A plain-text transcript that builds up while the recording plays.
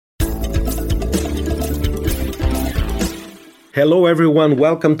Hello, everyone.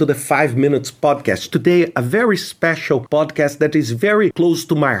 Welcome to the 5 Minutes Podcast. Today, a very special podcast that is very close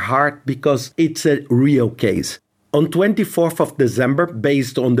to my heart because it's a real case. On 24th of December,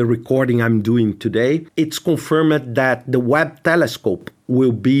 based on the recording I'm doing today, it's confirmed that the Webb telescope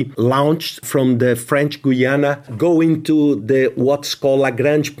will be launched from the French Guiana, going to the what's called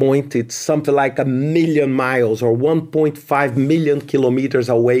Lagrange point. It's something like 1,000,000 miles or 1.5 million kilometers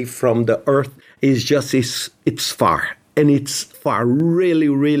away from the Earth. It's far. And it's far, really,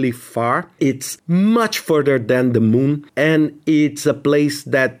 really far. It's much further than the moon. And it's a place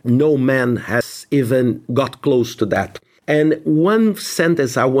that no man has even got close to that. And one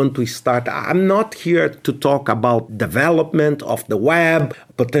sentence I want to start. I'm not here to talk about development of the Webb,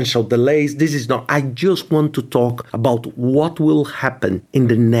 potential delays. This is not. I just want to talk about what will happen in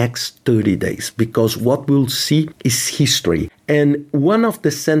the next 30 days, because what we'll see is history. And one of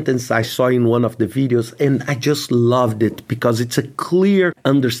the sentences I saw in one of the videos, and I just loved it because it's a clear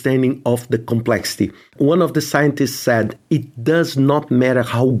understanding of the complexity. One of the scientists said, it does not matter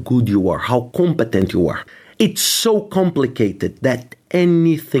how good you are, how competent you are. It's so complicated that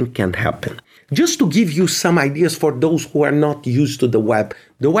anything can happen. Just to give you some ideas for those who are not used to the Webb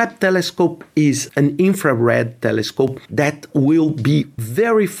telescope is an infrared telescope that will be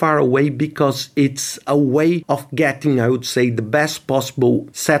very far away because it's a way of getting, I would say, the best possible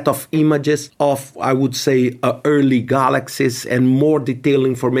set of images of, I would say, early galaxies and more detailed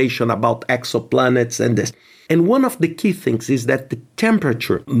information about exoplanets and this. And one of the key things is that the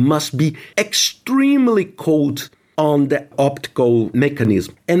temperature must be extremely cold on the optical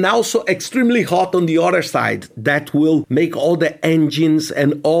mechanism and also extremely hot on the other side. That will make all the engines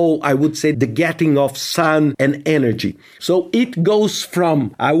and all, I would say, the getting of sun and energy. So it goes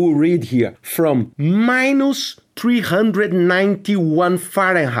from, I will read here, from minus 391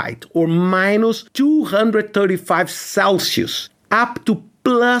 Fahrenheit or minus 235 Celsius up to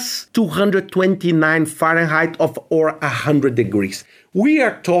plus 229 Fahrenheit or 100 degrees. We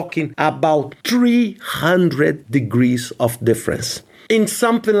are talking about 300 degrees of difference in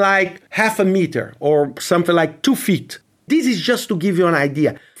something like half a meter or something like 2 feet. This is just to give you an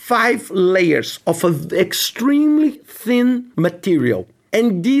idea. 5 layers of an extremely thin material.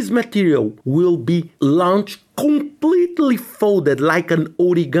 And this material will be launched completely folded like an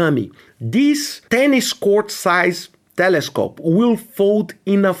origami. This tennis court size telescope will fold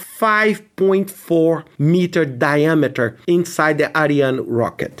in a 5.4 meter diameter inside the Ariane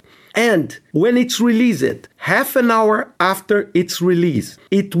rocket. And when it's released, half an hour after its release,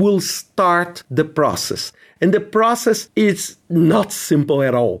 it will start the process. And the process is not simple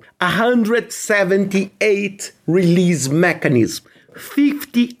at all. 178 release mechanisms.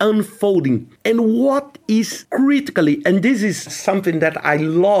 50 unfolding. And what is critically, and this is something that I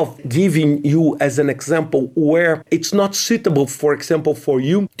love giving you as an example where it's not suitable, for example, for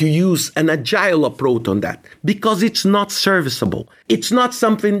you to use an agile approach on that because it's not serviceable. It's not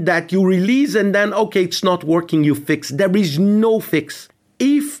something that you release and then, okay, it's not working, you fix. There is no fix.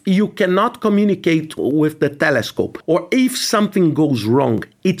 If you cannot communicate with the telescope or if something goes wrong,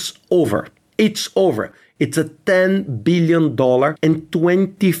 it's over. It's over. It's a $10 billion and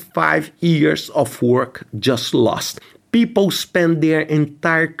 25 years of work just lost. People spend their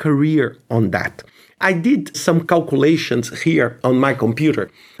entire career on that. I did some calculations here on my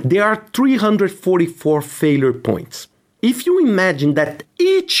computer. There are 344 failure points. If you imagine that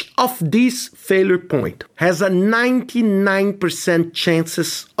each of these failure points has a 99%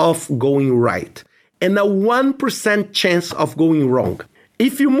 chances of going right and a 1% chance of going wrong,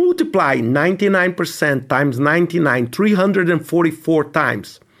 if you multiply 99% times 99, 344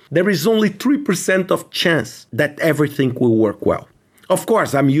 times, there is only 3% of chance that everything will work well. Of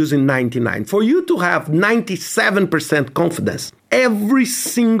course, I'm using 99. For you to have 97% confidence, every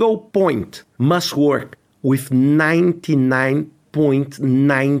single point must work with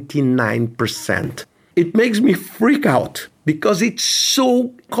 99.99%. It makes me freak out because it's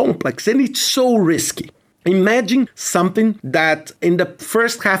so complex and it's so risky. Imagine something that in the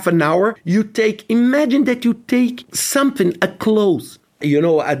first half an hour, imagine that you take something, a clothes,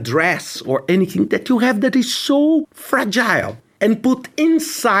 a dress or anything that you have that is so fragile and put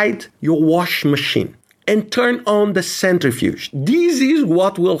inside your wash machine and turn on the centrifuge. This is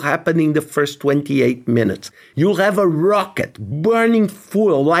what will happen in the first 28 minutes. You'll have a rocket burning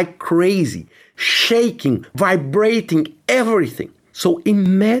fuel like crazy, shaking, vibrating, everything. So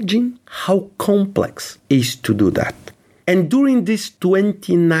imagine how complex it is to do that. And during these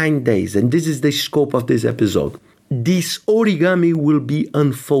 29 days, and this is the scope of this episode, this origami will be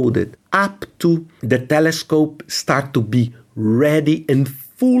unfolded up to the telescope start to be ready and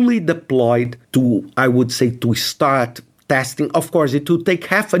fully deployed to, I would say, to start testing. Of course, it will take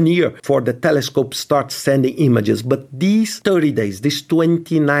half a year for the telescope start sending images, but these 30 days, these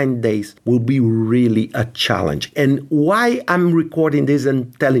 29 days will be really a challenge. And why I'm recording this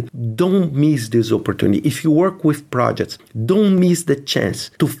and telling, don't miss this opportunity. If you work with projects, don't miss the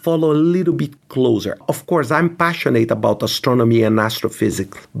chance to follow a little bit closer. Of course, I'm passionate about astronomy and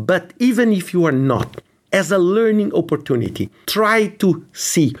astrophysics, but even if you are not, as a learning opportunity, try to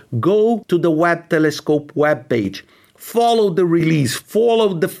see, go to the Webb Telescope webpage, follow the release,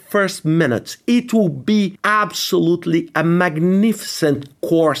 follow the first minutes. It will be absolutely a magnificent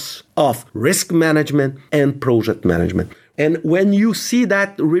course of risk management and project management. And when you see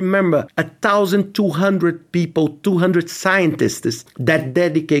that, remember 1,200 people, 200 scientists that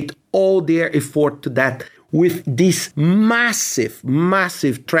dedicate all their effort to that with this massive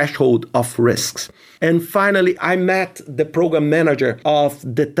threshold of risks. And finally, I met the program manager of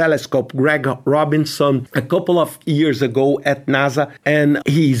the telescope, Greg Robinson, a couple of years ago at NASA, and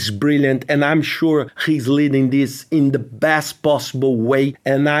he's brilliant, and I'm sure he's leading this in the best possible way.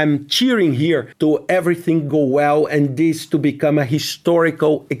 And I'm cheering here to everything go well and this to become a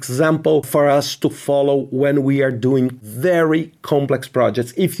historical example for us to follow when we are doing very complex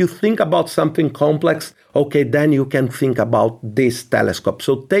projects. If you think about something complex, okay, then you can think about this telescope.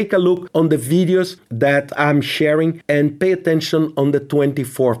 So take a look on the videos that I'm sharing and pay attention on the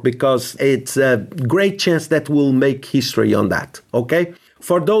 24th because it's a great chance that we'll make history on that, okay?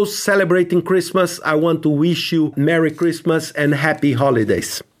 For those celebrating Christmas, I want to wish you Merry Christmas and Happy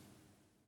Holidays.